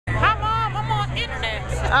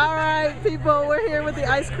All right, people, we're here with the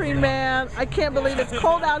Ice Cream Man. I can't believe it's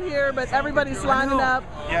cold out here, but everybody's lining up.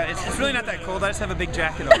 Yeah, it's really not that cold. I just have a big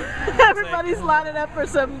jacket on. Everybody's lining up for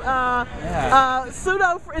some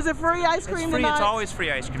pseudo. Is it free ice cream It's free. tonight? It's always free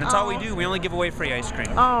ice cream. That's all we do. We only give away free ice cream.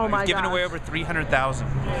 Oh my We've given gosh. away over 300,000.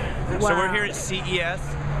 Wow. So we're here at CES.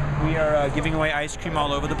 We are giving away ice cream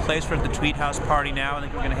all over the place. We're at the Tweet House party now. I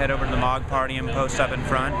think we're going to head over to the Mog party and post up in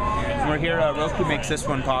front. We're here. Roku makes this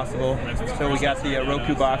one possible. So we got the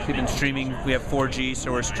Roku box. We've been streaming. We have 4G,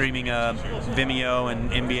 so we're streaming Vimeo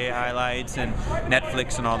and NBA highlights and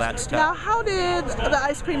Netflix and all that stuff. Now, how did the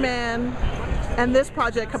Ice Cream Man and this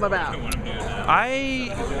project come about?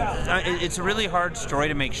 It's a really hard story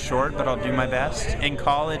to make short, but I'll do my best. In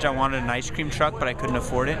college, I wanted an ice cream truck, but I couldn't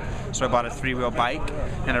afford it, so I bought a 3-wheel bike,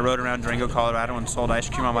 and I rode around Durango, Colorado, and sold ice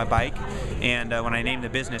cream on my bike. And when I named the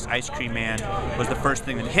business Ice Cream Man, was the first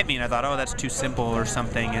thing that hit me, and I thought, oh, that's too simple or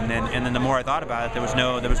something. And then the more I thought about it, there was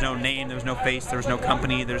no name, there was no face, there was no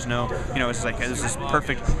company, there's no, it's like this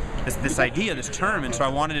perfect. This idea, this term, and so I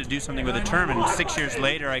wanted to do something with a term, and 6 years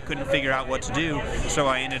later I couldn't figure out what to do, so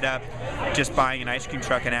I ended up just buying an ice cream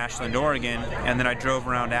truck in Ashland, Oregon, and then I drove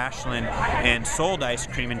around Ashland and sold ice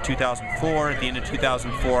cream in 2004. At the end of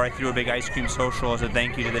 2004, I threw a big ice cream social as a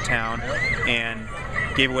thank you to the town, and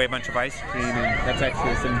gave away a bunch of ice cream, and that's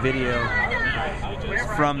actually some video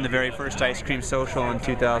from the very first ice cream social in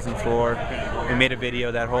 2004. We made a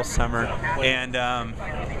video that whole summer, and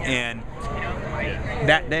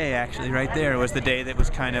that day, actually, right there, was the day that was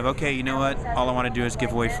kind of, okay, you know what, all I want to do is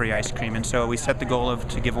give away free ice cream. And so we set the goal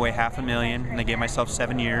to give away 500,000, and I gave myself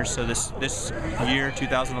 7 years. So this year,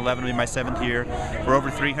 2011, will be my 7th year. We're over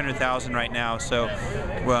 300,000 right now. So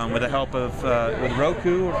with the help of with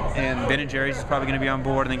Roku, and Ben & Jerry's is probably going to be on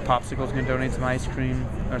board. I think Popsicle's going to donate some ice cream,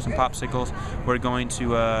 or some popsicles. We're going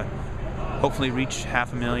to hopefully reach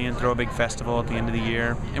 500,000, throw a big festival at the end of the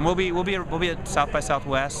year, and we'll be at South by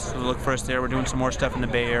Southwest. So look for us there. We're doing some more stuff in the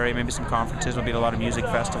Bay Area, maybe some conferences. We'll be at a lot of music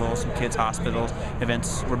festivals, some kids' hospitals,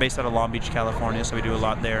 events. We're based out of Long Beach, California, so we do a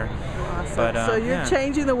lot there. Awesome. But, so you're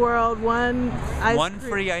changing the world one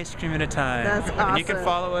free ice cream at a time. That's awesome. And you can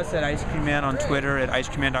follow us at Ice Cream Man on Twitter, at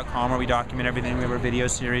icecreamman.com, where we document everything. We have our video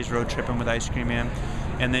series, Road Tripping with Ice Cream Man.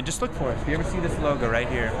 And then just look for us. If you ever see this logo right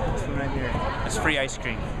here, this one right here, it's free ice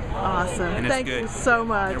cream. Awesome. And Thank it's good. you so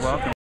much. You're welcome.